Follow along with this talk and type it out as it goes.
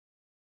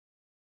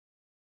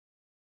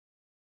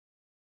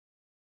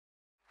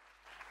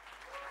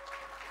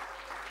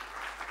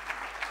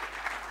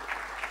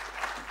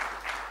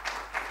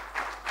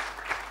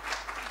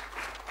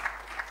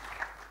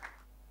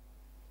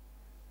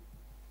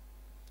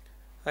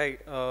Hi,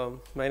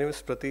 my name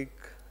is Prateek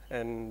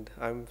and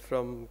I'm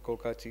from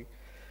Kokaachi.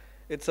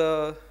 It's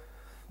a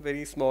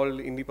very small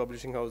indie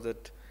publishing house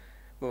that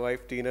my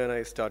wife Tina and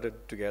I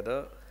started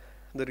together.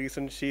 The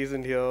reason she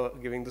isn't here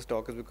giving this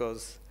talk is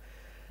because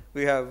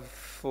we have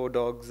four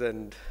dogs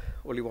and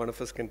only one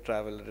of us can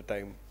travel at a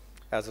time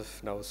as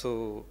of now.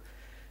 So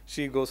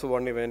she goes for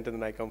one event and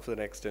then I come for the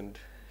next, and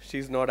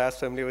she's not as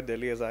familiar with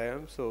Delhi as I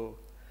am, so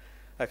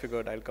I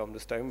figured I'll come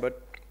this time.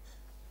 But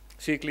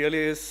she clearly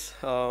is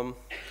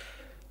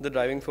the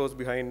driving force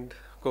behind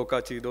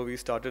Kokaachi. Though we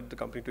started the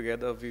company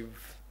together,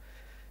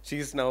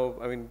 she's now,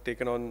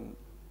 taken on,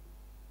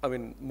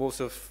 most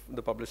of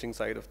the publishing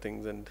side of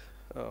things and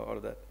all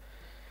of that.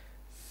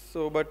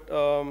 So, but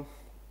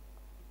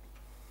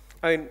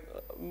I mean,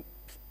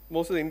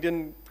 most of the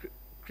Indian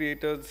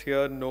creators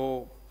here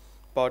know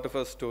part of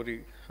our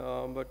story,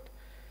 but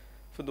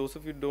for those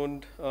of you who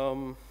don't,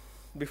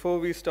 before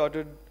we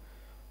started,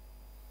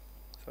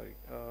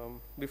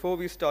 before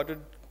we started,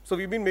 so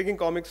we've been making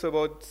comics for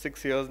about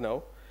 6 years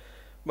now,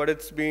 but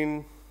it's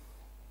been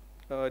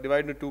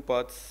divided into two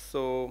parts.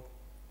 So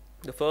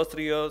the first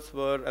 3 years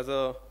were as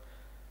a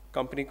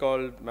company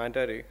called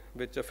Manta Ray,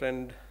 which a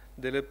friend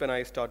Dilip and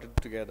I started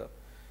together.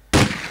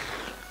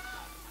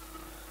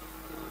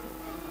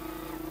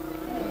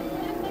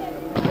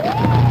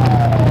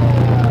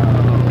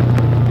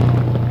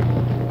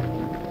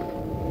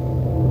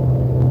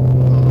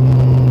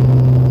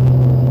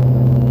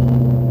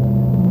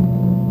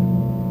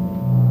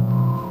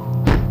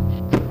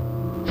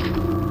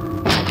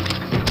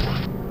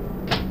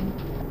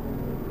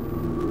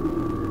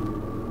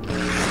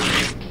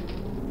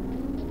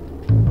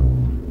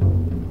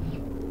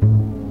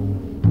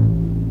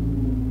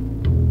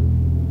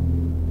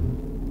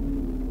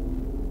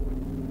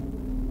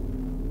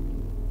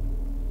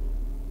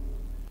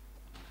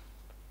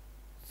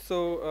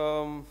 So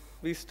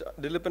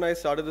Dilip and I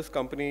started this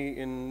company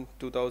in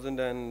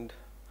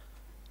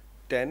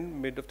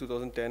 2010, mid of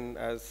 2010,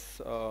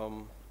 as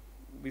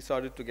we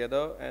started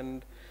together,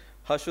 and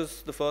Hush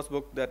was the first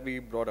book that we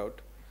brought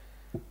out.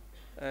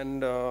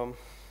 And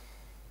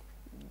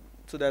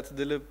so that's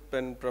Dilip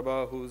and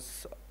Prabha, who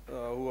was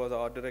our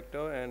art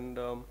director, and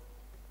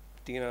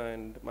Tina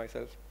and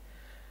myself.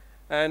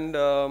 And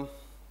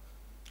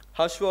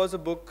Hush was a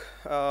book,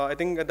 I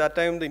think at that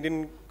time the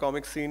Indian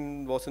comic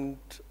scene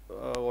wasn't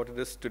what it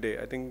is today.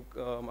 I think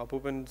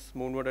Apupan's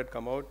Moonward had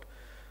come out.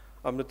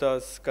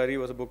 Amrita's Curry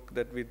was a book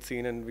that we'd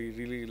seen and we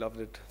really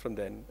loved it from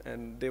then.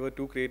 And they were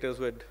two creators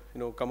who had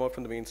come out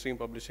from the mainstream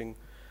publishing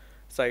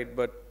side,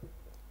 but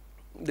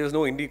there was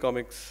no indie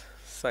comics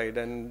side.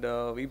 And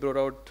we brought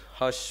out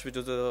Hush, which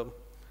was a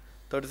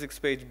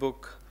 36-page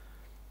book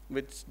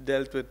which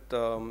dealt with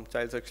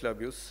child sexual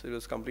abuse. It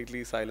was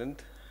completely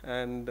silent.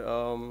 And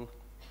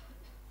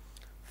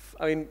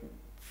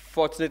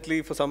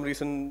fortunately, for some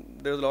reason,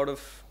 there was a lot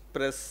of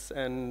press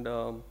and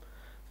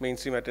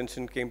mainstream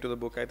attention came to the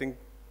book. I think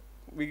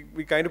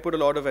we kind of put a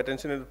lot of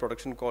attention in the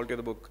production quality of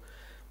the book.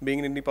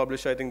 Being an indie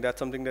publisher, I think that's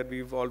something that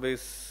we've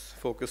always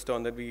focused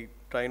on, that we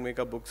try and make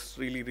our books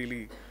really,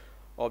 really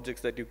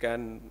objects that you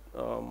can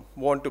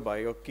want to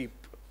buy or keep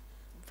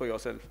for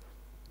yourself.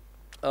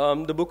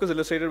 The book was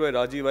illustrated by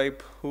Rajiv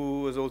Vaip,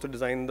 who has also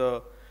designed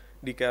the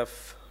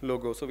DeCAF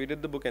logo. So we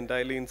did the book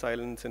entirely in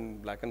silence, in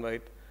black and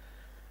white.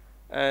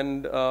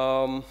 And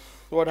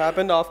what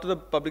happened after the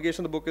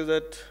publication of the book is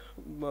that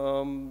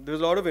there was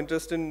a lot of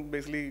interest in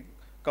basically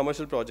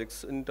commercial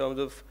projects in terms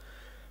of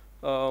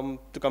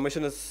to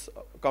commission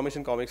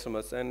comics from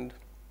us. And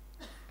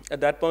at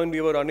that point,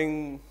 we were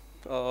running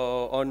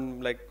on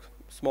like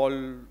small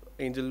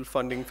angel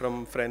funding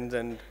from friends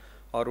and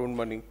our own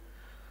money.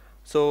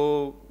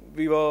 So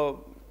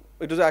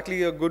it was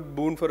actually a good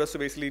boon for us to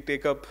basically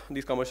take up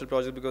these commercial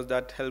projects, because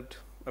that helped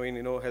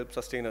help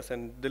sustain us.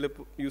 And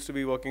Dilip used to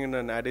be working in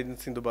an ad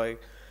agency in Dubai,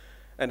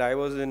 and I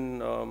was in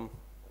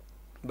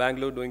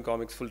Bangalore doing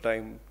comics full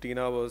time.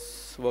 Tina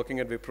was working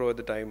at Wipro at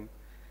the time,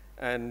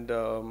 and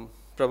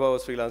Prabha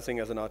was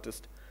freelancing as an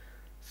artist,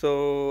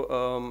 so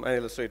an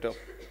illustrator.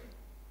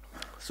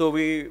 So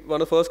one of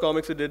the first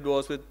comics we did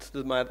was with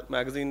this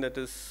magazine that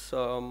is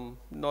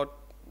not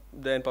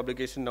there in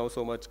publication now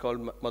so much,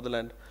 called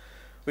Motherland.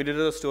 We did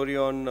a story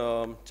on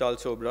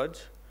Charles Shobraj,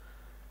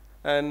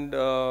 and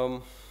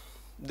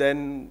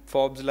then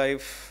Forbes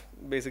Life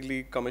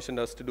basically commissioned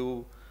us to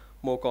do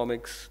more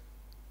comics.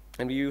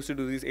 And we used to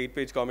do these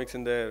 8-page comics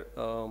in their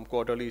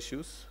quarterly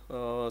issues.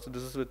 So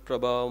this is with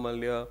Prabha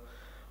Malya.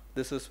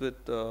 This is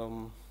with, I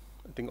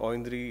think,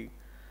 Oindri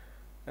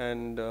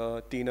and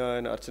Tina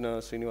and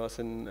Archana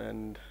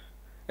Srinivasan.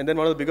 And then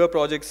one of the bigger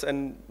projects,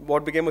 and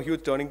what became a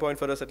huge turning point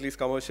for us, at least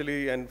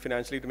commercially and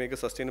financially, to make us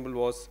sustainable,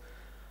 was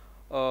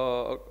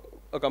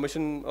a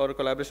commission or a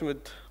collaboration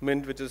with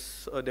Mint, which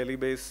is a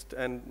Delhi-based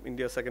and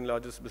India's second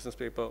largest business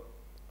paper.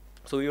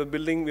 So we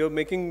were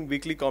making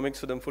weekly comics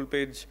for them,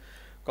 full-page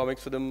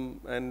comics for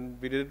them,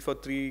 and we did it for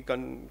 3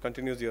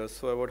 continuous years.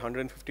 So about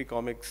 150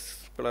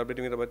 comics,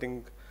 collaborating with, I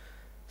think,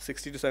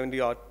 60 to 70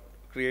 art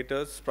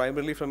creators,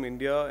 primarily from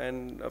India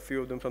and a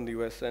few of them from the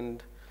US.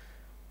 And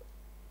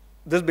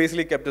this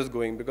basically kept us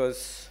going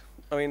because,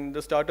 I mean,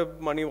 the startup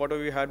money,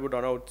 whatever we had, would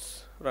run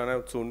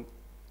out soon.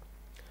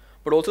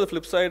 But also the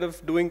flip side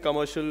of doing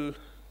commercial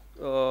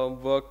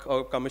work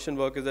or commission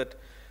work is that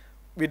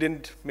we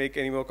didn't make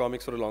any more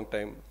comics for a long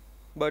time.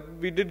 But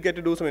we did get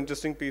to do some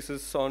interesting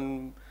pieces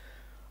on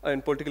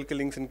political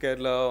killings in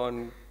Kerala,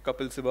 on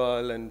Kapil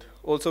Sibal, and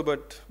also,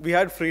 but we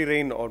had free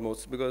reign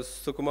almost because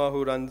Sukuma,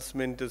 who runs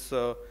Mint, is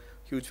a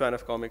huge fan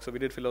of comics. So we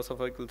did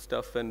philosophical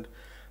stuff, and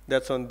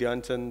that's on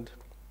Dhyan Chand.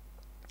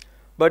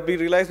 But we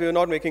realized we were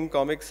not making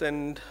comics,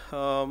 and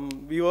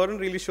we weren't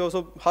really sure.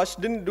 So Hush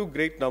didn't do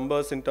great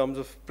numbers in terms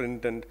of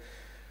print, and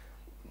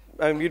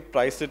we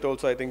priced it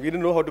also, I think. We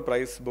didn't know how to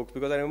price books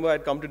because I remember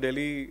I'd come to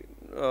Delhi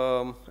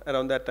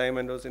around that time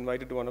and was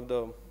invited to one of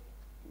the,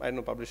 I don't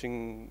know,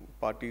 publishing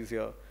parties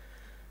here.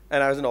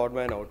 And I was an odd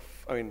man out.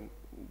 I mean,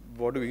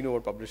 what do we know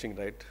about publishing,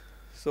 right?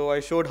 So I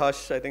showed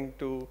Hush, I think,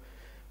 to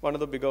one of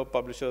the bigger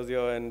publishers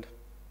here, and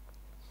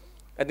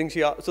I think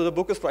so the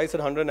book is priced at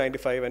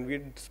 195 and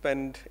we'd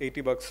spend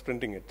 $80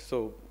 printing it.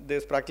 So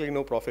there's practically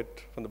no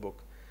profit from the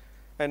book.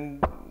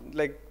 And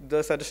like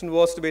the suggestion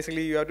was to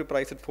basically you have to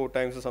price it 4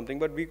 times or something,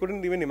 but we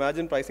couldn't even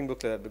imagine pricing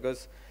books like that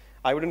because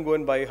I wouldn't go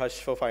and buy Hush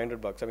for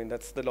 $500. I mean,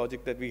 that's the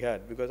logic that we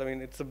had because I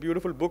mean, it's a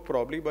beautiful book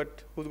probably,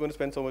 but who's going to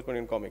spend so much money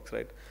on comics,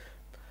 right?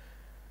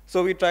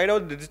 So we tried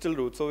out the digital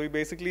route. So we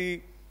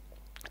basically,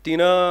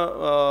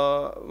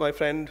 Tina, my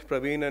friend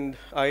Praveen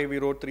and we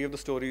wrote 3 of the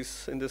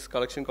stories in this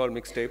collection called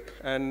Mixtape.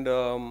 And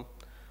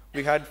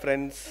we had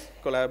friends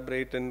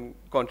collaborate and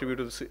contribute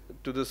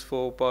to this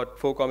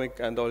 4-comic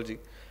anthology.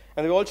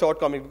 And they were all short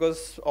comics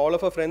because all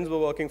of our friends were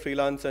working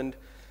freelance and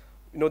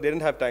they didn't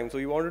have time. So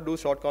we wanted to do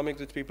short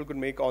comics which people could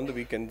make on the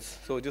weekends.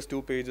 So just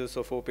 2 pages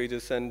or 4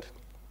 pages. And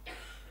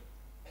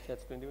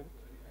that's 20 minutes?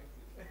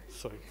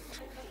 Sorry.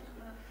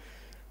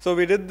 So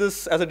we did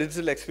this as a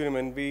digital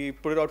experiment. We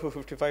put it out for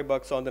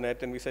 $55 on the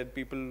net, and we said,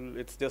 people,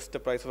 it's just the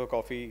price of a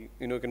coffee.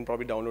 You can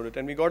probably download it.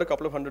 And we got a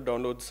couple of 100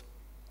 downloads.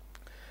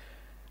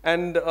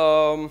 And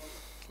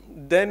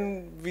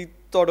then we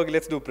thought, okay,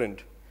 let's do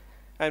print.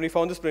 And we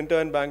found this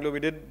printer in Bangalore. We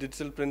did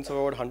digital prints of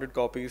about 100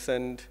 copies.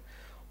 And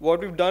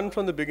what we've done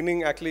from the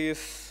beginning actually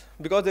is,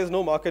 because there's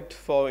no market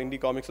for indie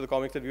comics or the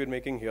comics that we were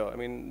making here. I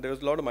mean, there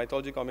was a lot of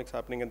mythology comics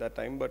happening at that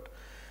time, but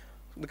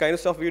the kind of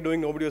stuff we were doing,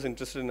 nobody was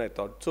interested in, I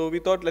thought. So we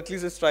thought, let's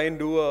just try and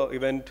do an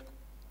event.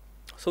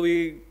 So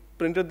we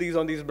printed these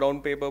on these brown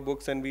paper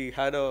books, and we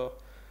had an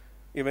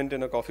event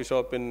in a coffee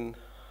shop in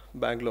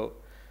Bangalore.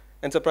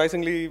 And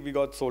surprisingly, we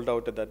got sold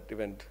out at that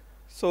event.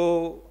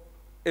 So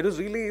it was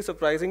really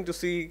surprising to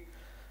see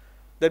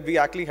that we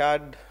actually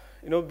had,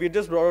 we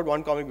just brought out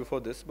 1 comic before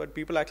this, but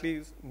people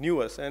actually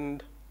knew us.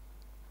 And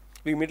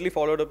we immediately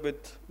followed up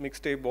with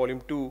Mixtape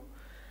Volume 2.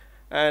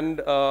 And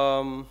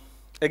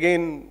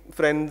again,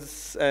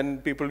 friends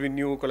and people we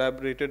knew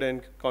collaborated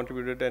and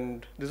contributed,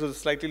 and this was a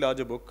slightly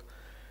larger book.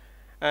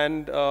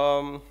 And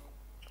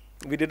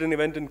we did an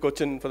event in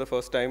Cochin for the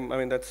first time. I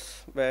mean,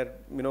 that's where,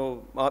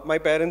 my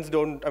parents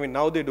don't, I mean,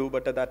 now they do,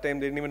 but at that time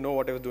they didn't even know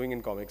what I was doing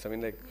in comics. I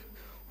mean, like,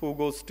 who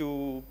goes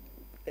to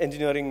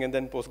engineering and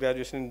then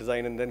post-graduation in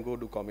design and then go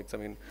do comics? I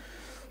mean,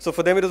 so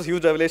for them it was a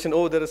huge revelation.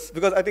 Oh,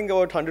 because I think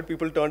about 100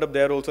 people turned up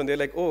there also, and they're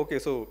like, oh, okay,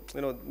 so,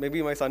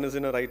 maybe my son is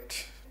in a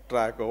right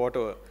track or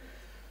whatever.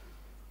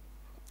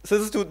 So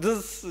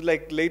this is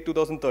like late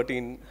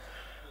 2013.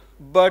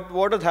 But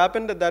what has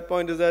happened at that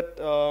point is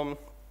that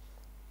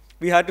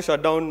we had to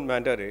shut down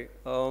Manta Ray,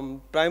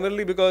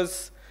 primarily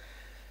because,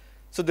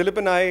 so Dilip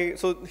and I,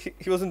 so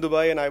he was in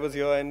Dubai and I was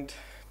here, and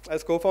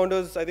as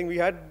co-founders, I think we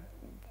had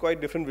quite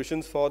different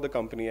visions for the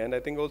company. And I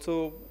think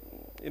also,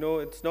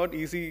 it's not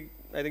easy,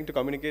 I think, to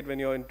communicate when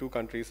you're in 2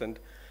 countries. And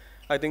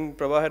I think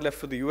Prabha had left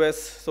for the US,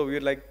 so we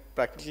were like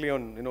practically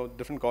on,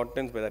 different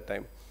continents by that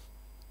time.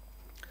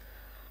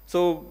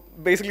 So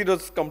basically, it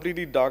was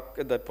completely dark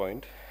at that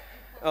point,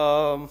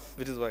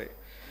 which is why.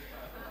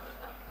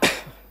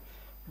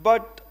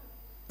 But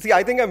see,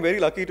 I think I'm very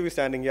lucky to be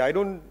standing here.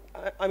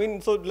 I mean,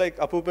 so like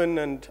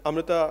Apupan and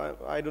Amrita,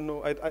 I don't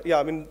know.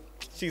 I mean,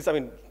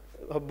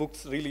 her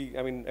books really,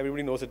 I mean,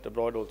 everybody knows it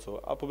abroad also.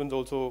 Apupan's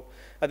also,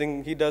 I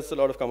think he does a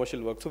lot of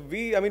commercial work. So to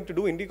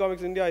do indie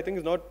comics in India, I think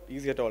is not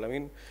easy at all. I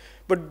mean,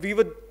 but we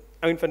were,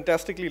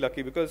 fantastically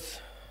lucky because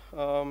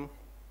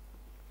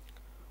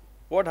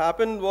what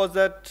happened was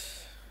that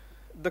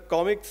the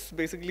comics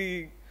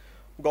basically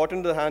got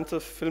into the hands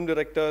of film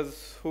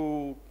directors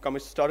who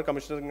started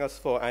commissioning us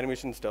for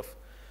animation stuff.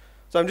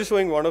 So I'm just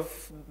showing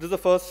this is the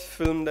first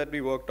film that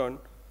we worked on.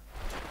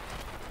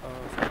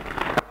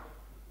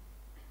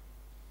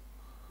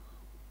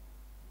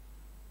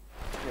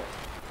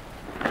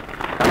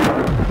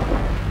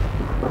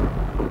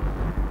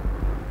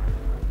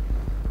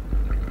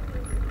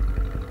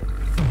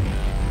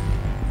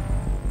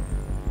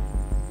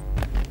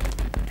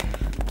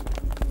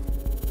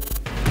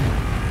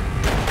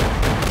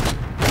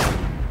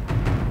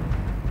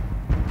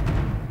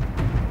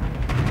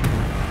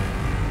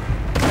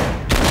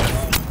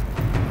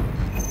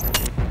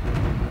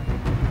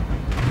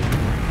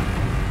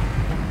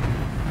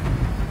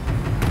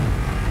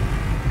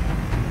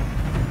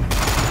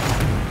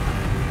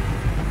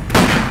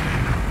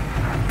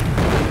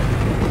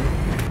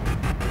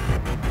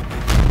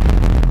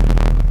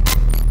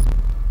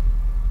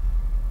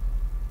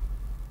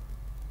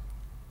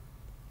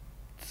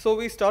 So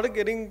we started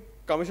getting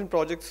commission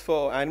projects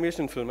for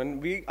animation film,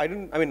 and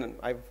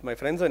my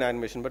friends are in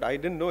animation, but I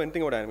didn't know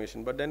anything about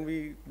animation. But then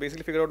we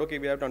basically figured out, okay,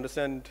 we have to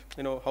understand,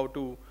 how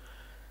to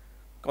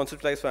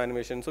conceptualize for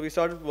animation. So we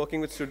started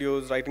working with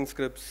studios, writing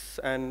scripts,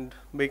 and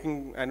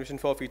making animation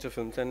for feature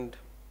films. And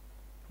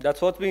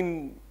that's what's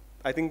been,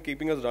 I think,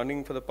 keeping us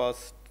running for the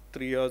past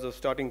 3 years of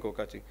starting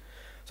Kokaachi.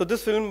 So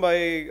this film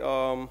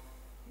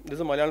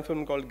there's a Malayalam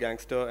film called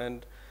Gangster,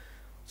 and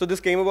so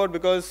this came about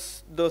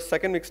because the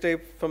second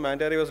mixtape from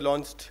Mandare was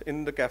launched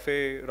in the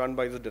cafe run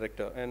by the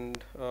director. And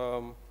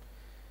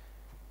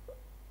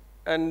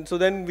so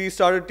then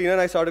Tina and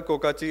I started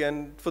Kokaachi,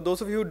 and for those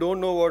of you who don't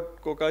know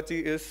what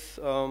Kokaachi is,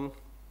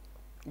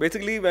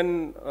 basically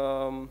when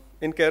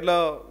in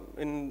Kerala,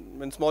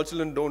 when small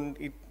children don't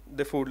eat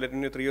their food, like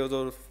when you're 3 years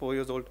old, 4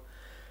 years old,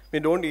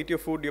 when you don't eat your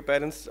food, your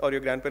parents or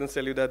your grandparents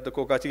tell you that the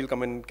Kokaachi will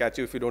come and catch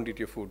you if you don't eat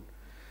your food.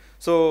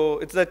 So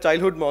it's that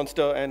childhood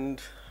monster,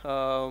 and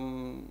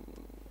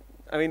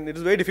it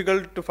is very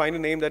difficult to find a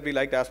name that we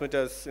liked as much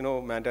as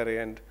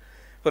Mandare. And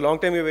for a long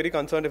time, we were very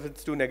concerned if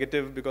it's too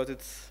negative because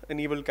it's an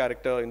evil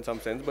character in some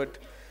sense. But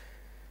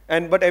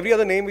every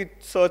other name we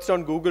searched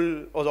on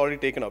Google was already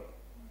taken up,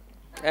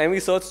 and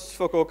we searched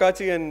for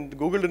Kokaachi, and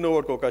Google didn't know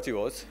what Kokaachi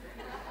was,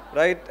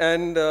 right?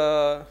 And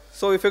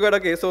so we figured,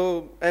 okay,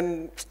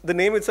 and the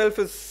name itself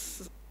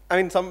is,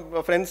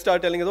 some friends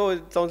started telling us, oh,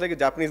 it sounds like a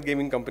Japanese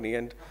gaming company,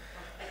 and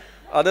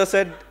others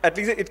said, at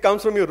least it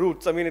comes from your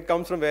roots. It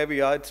comes from where we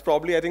are. It's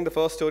probably, I think, the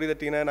first story that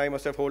Tina and I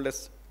must have heard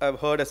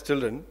as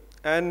children.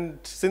 And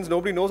since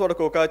nobody knows what a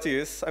Kokaachi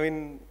is,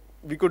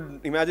 we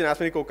could imagine as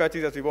many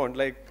Kokaachis as we want.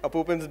 Like,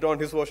 Apupan's drawn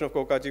his version of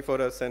Kokaachi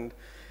for us. And,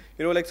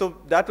 so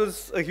that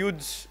was a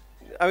huge,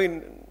 I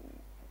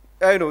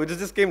don't know, it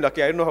just came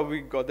lucky. I don't know how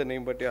we got the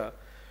name, but yeah.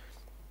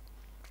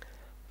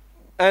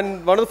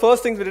 And one of the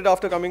first things we did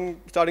after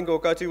starting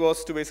Kokaachi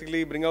was to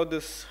basically bring out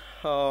this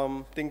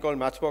thing called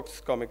Matchbox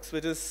Comics,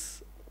 which is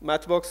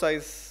Matchbox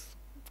size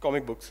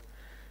comic books.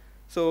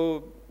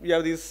 So we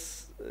have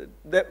these,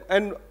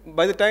 and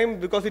by the time,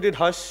 because we did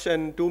Hush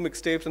and 2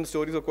 mixtapes and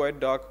stories were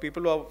quite dark,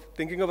 people were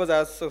thinking of us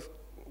as a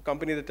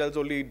company that tells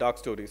only dark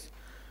stories.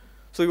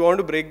 So we wanted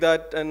to break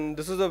that, and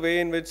this is a way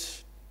in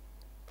which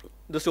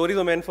the stories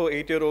are meant for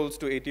 8-year-olds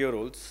to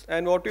 80-year-olds.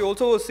 And what we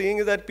also were seeing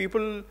is that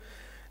people,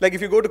 like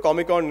if you go to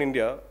Comic-Con in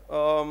India,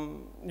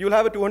 you'll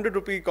have a 200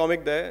 rupee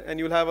comic there, and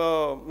you'll have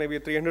maybe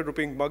a 300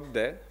 rupee mug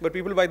there, but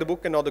people buy the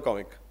book and not the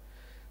comic.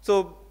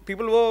 So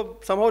people were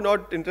somehow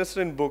not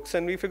interested in books,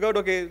 and we figured,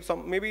 okay,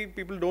 maybe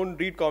people don't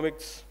read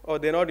comics, or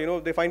they're not,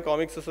 they find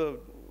comics as a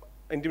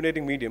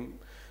intimidating medium.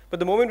 But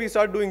the moment we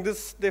started doing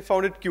this, they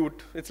found it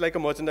cute. It's like a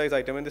merchandise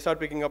item, and they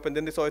started picking up, and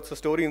then they saw it's a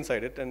story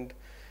inside it, and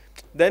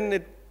then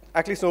it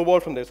actually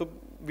snowballed from there. So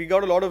we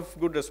got a lot of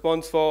good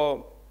response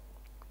for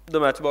the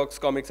Matchbox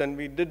comics, and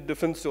we did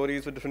different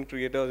stories with different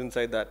creators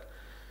inside that.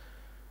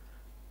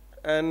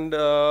 And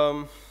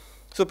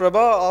so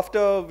Prabha,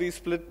 after we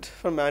split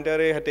from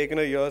Mandare, had taken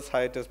a year's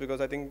hiatus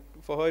because I think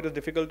for her it was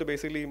difficult to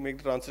basically make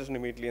the transition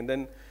immediately. And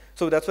then,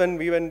 so that's when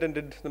we went and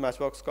did the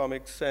Matchbox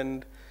comics,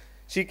 and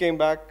she came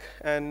back.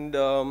 And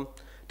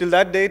till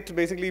that date,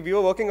 basically, we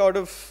were working out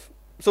of.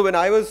 So when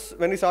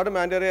we started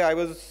Mandare, I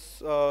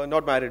was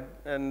not married,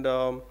 and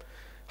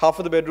half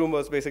of the bedroom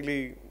was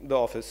basically the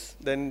office.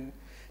 Then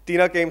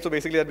Tina came, so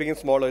basically that became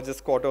smaller,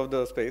 just quarter of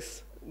the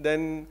space.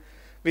 Then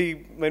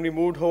when we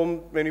moved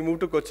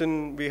to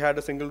Cochin, we had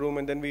a single room,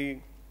 and then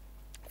we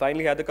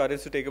finally had the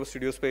courage to take up a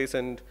studio space,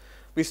 and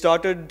we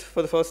started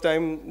for the first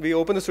time, we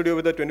opened the studio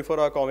with a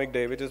 24-hour comic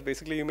day, which is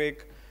basically you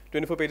make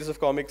 24 pages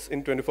of comics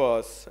in 24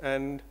 hours.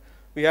 And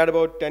we had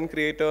about 10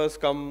 creators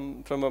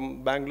come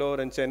from Bangalore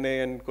and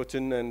Chennai and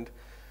Cochin, and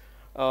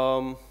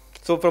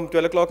so from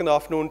 12 o'clock in the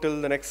afternoon till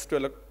the next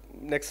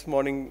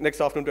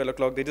afternoon, 12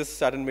 o'clock, they just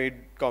sat and made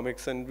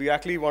comics. And we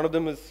actually, one of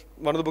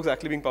the books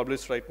actually being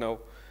published right now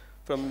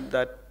from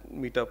that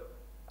meetup.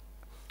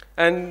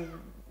 And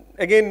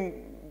again,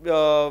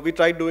 we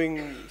tried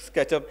doing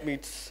sketch-up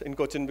meets in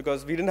Cochin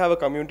because we didn't have a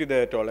community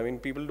there at all.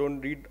 People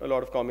don't read a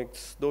lot of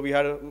comics, though we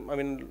had a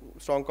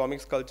strong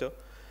comics culture.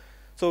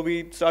 So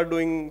we started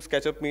doing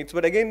sketch-up meets.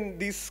 But again,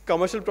 these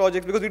commercial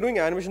projects, because we're doing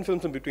animation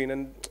films in between,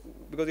 and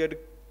because we had to,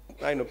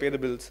 pay the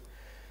bills.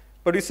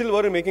 But we still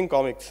were making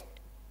comics.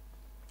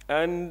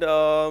 And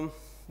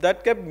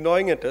that kept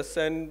gnawing at us,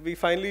 and we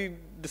finally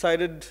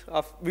decided,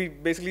 we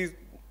basically,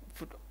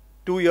 for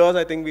 2 years,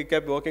 I think, we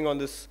kept working on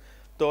this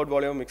 3rd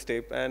volume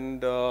mixtape.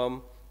 And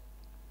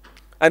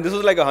this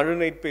was like a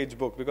 108-page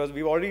book, because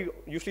we've already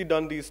usually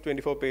done these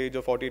 24-page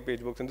or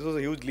 48-page books, and this was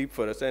a huge leap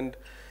for us. And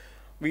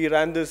we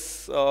ran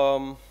this,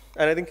 and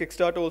I think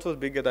Kickstarter also was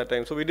big at that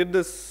time. So we did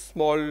this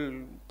small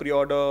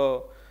pre-order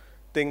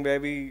thing where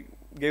we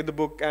gave the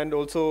book and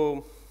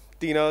also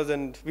Tina's,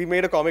 and we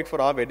made a comic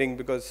for our wedding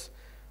because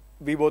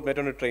we both met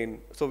on a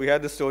train. So we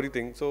had this story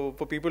thing. So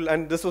for people,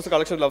 and this was a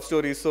collection of love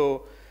stories,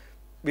 so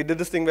we did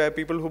this thing where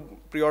people who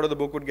pre-order the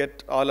book would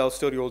get our love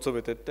story also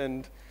with it.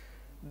 And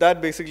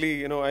that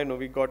basically,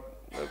 we got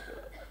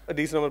a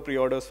decent number of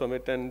pre-orders from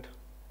it. And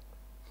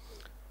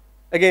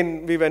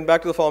again, we went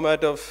back to the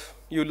format of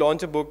you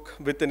launch a book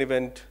with an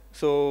event.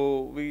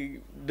 So we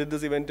did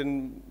this event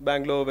in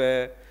Bangalore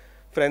where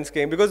friends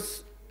came,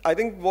 because I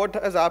think what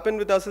has happened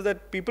with us is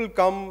that people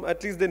come,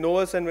 at least they know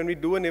us, and when we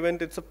do an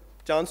event, it's a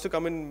chance to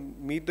come and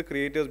meet the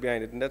creators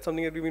behind it. And that's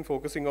something that we've been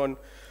focusing on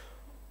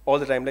all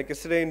the time. Like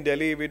yesterday in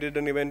Delhi, we did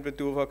an event with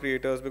 2 of our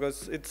creators,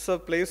 because it's a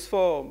place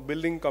for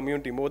building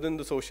community more than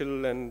the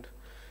social and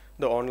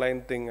the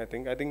online thing, I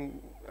think. I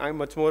think I'm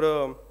much more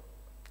a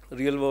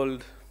real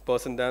world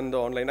person than the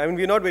online. I mean,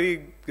 we're not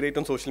very great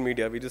on social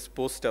media. We just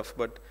post stuff,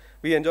 but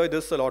we enjoy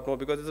this a lot more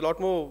because it's a lot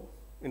more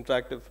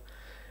interactive.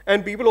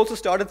 And people also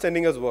started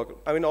sending us work.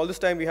 I mean, all this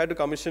time we had to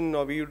commission,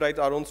 or we would write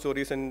our own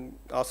stories and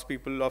ask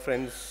people, our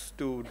friends,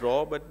 to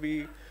draw, but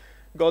we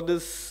got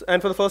this,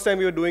 and for the first time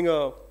we were doing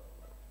a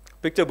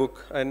picture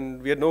book,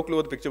 and we had no clue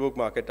of the picture book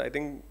market. I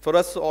think for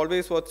us,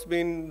 always what's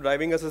been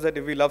driving us is that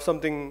if we love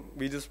something,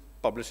 we just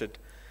publish it.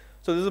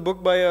 So this is a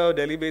book by a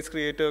Delhi-based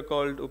creator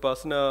called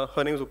Upasana.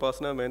 Her name is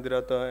Upasana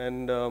Mahendirata,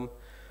 and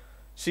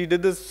she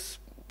did this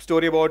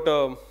story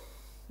about,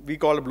 we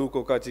call a blue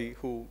Kokaachi,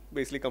 who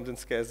basically comes and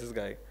scares this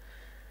guy.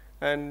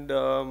 And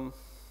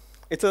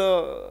it's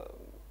a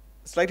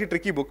slightly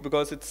tricky book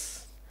because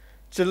it's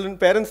children,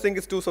 parents think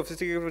it's too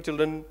sophisticated for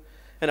children,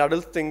 and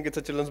adults think it's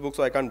a children's book,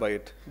 so I can't buy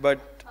it.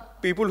 But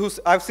people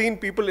I've seen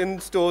people in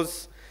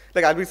stores,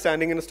 like I'll be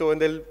standing in a store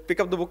and they'll pick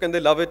up the book and they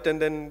love it,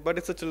 and then, but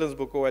it's a children's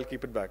book, oh, I'll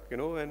keep it back, you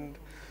know. And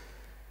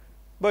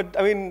but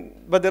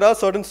there are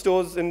certain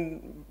stores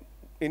in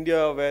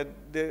India where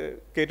they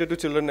cater to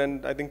children,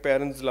 and I think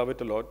parents love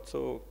it a lot.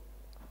 So,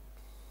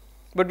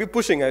 but we're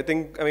pushing, I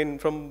think. I mean,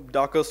 from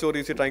darker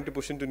stories, you're trying to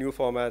push into new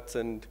formats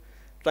and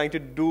trying to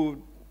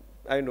do,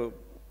 I don't know,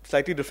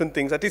 slightly different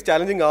things. At least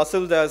challenging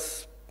ourselves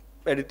as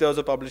editors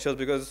or publishers,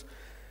 because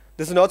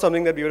this is not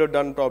something that we would have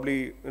done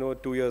probably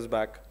 2 years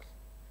back.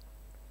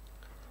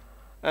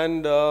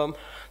 And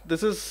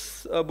this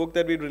is a book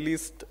that we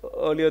released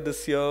earlier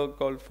this year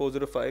called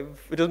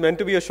 405. It was meant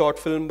to be a short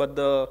film, but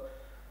the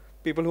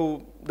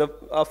people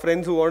our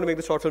friends who wanted to make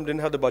the short film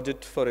didn't have the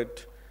budget for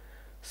it.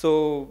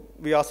 So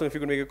we asked them if we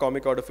could make a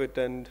comic out of it,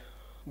 and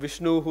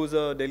Vishnu, who's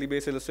a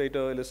Delhi-based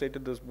illustrator,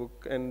 illustrated this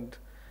book. And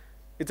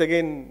it's,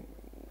 again,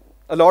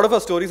 a lot of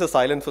our stories are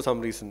silent for some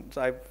reason.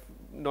 So I've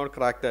not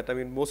cracked that. I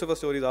mean, most of our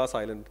stories are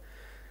silent.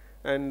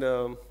 And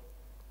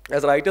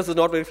as writers, it's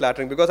not very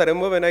flattering, because I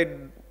remember when I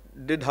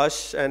did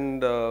Hush,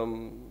 and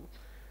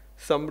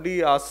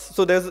somebody asked,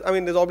 so there's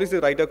obviously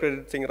a writer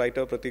credit saying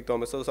writer Pratheek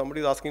Thomas. So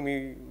somebody's asking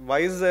me, why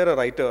is there a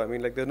writer? I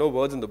mean, like, there's no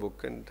words in the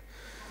book, and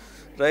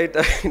right?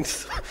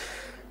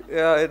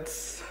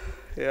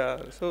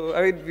 So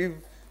I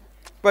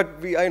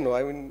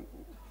mean,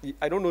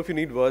 I don't know if you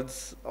need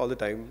words all the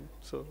time.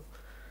 So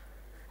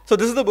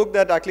this is the book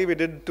that actually we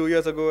did 2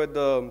 years ago at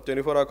the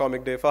 24-hour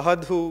comic day.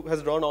 Fahad, who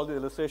has drawn all the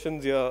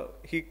illustrations here,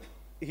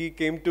 he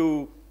came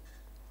to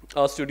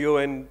our studio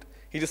and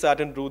he just sat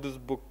and drew this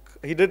book.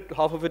 He did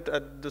half of it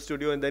at the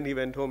studio, and then he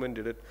went home and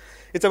did it.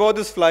 It's about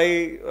this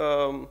fly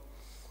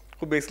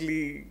who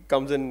basically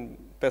comes and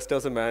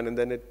pesters a man, and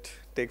then it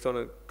takes on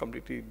a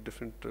completely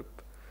different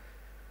trip.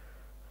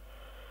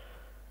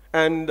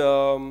 And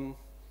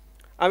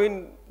I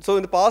mean, so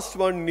in the past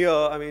 1 year,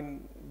 I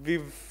mean,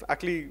 we've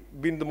actually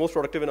been the most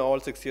productive in all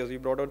 6 years. We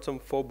brought out some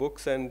 4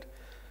 books, and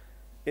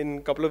in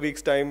a couple of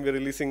weeks' time, we're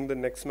releasing the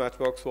next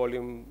Matchbox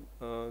volume,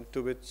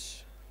 to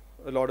which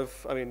a lot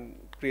of,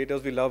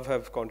 creators we love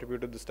have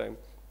contributed this time.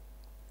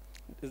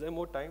 Is there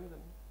more time?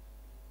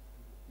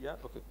 Yeah,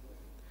 okay.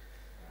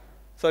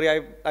 Sorry,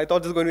 I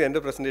thought this was going to be the end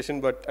of the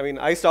presentation, but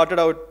I started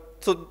out,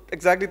 so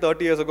exactly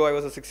 30 years ago, I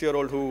was a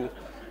 6-year-old who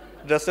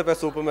dressed up as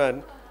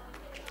Superman.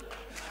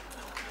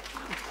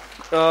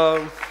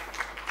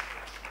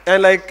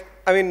 And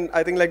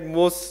I think like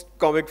most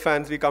comic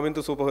fans, we come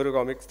into superhero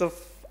comics. The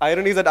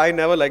irony is that I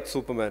never liked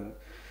Superman.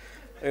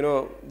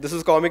 This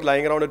is comic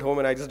lying around at home,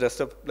 and I just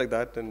dressed up like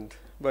that.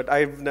 But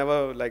I've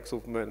never liked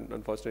Superman,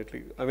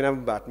 unfortunately. I'm a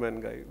Batman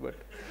guy, but.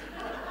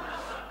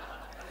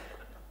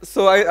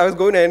 So I was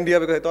going to end here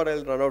because I thought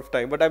I'll run out of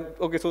time. But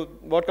okay, so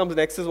what comes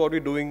next is what we're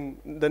doing.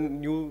 The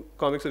new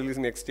comics are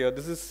releasing next year.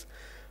 This is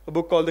a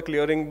book called The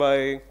Clearing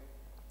by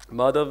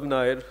Madhav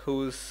Nair,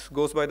 who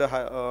goes by the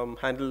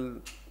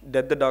handle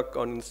Dead the Duck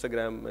on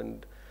Instagram.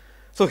 And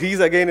so he's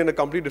again in a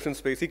completely different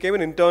space. He came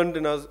and interned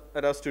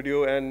at our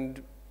studio,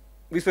 and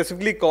we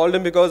specifically called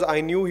him because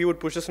I knew he would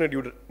push us in a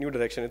new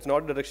direction. It's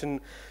not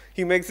direction.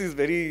 He makes these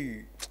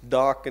very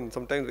dark and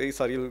sometimes very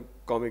surreal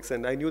comics,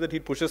 and I knew that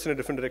he'd push us in a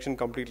different direction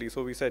completely.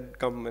 So we said,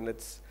 come, and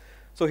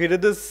so he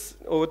did this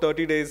over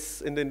 30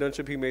 days in the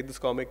internship. He made this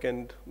comic,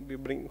 and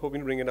we're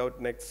hoping to bring it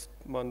out next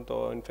month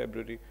or in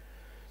February.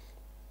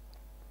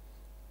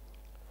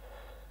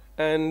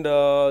 And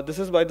this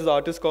is by this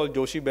artist called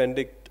Joshi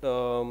Benedict.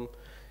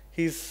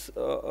 He's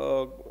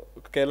a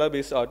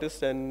Kerala-based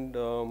artist, and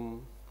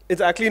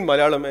it's actually in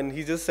Malayalam, and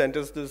he just sent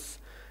us this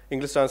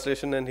English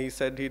translation, and he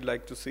said he'd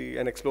like to see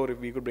and explore if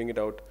we could bring it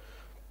out.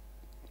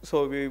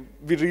 So we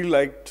really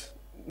liked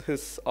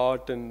his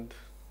art and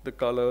the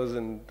colors,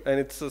 and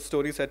it's a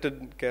story set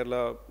in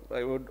Kerala.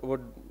 I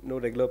would know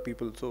regular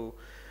people, so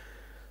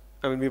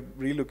I mean, we're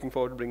really looking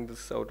forward to bring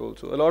this out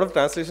also. A lot of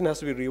translation has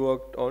to be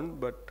reworked on,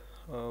 but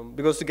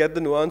because to get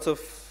the nuance of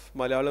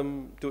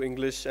Malayalam to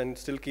English and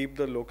still keep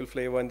the local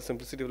flavor and the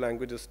simplicity of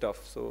language is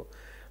tough. So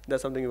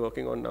that's something we're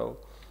working on now.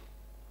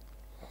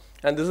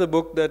 And this is a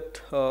book that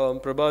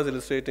Prabha is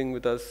illustrating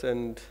with us,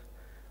 and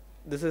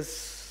this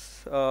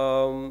is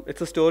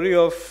it's a story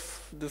of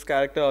this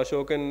character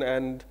Ashokan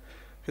and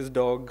his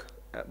dog,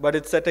 but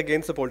it's set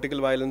against the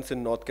political violence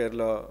in North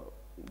Kerala.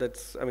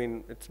 That's, I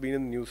mean, it's been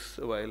in the news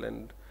a while,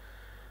 and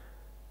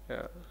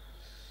yeah,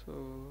 so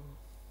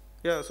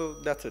yeah, so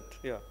that's it.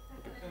 Yeah,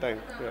 okay.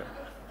 Time. Yeah,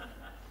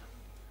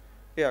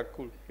 yeah,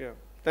 cool. Yeah,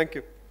 thank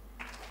you.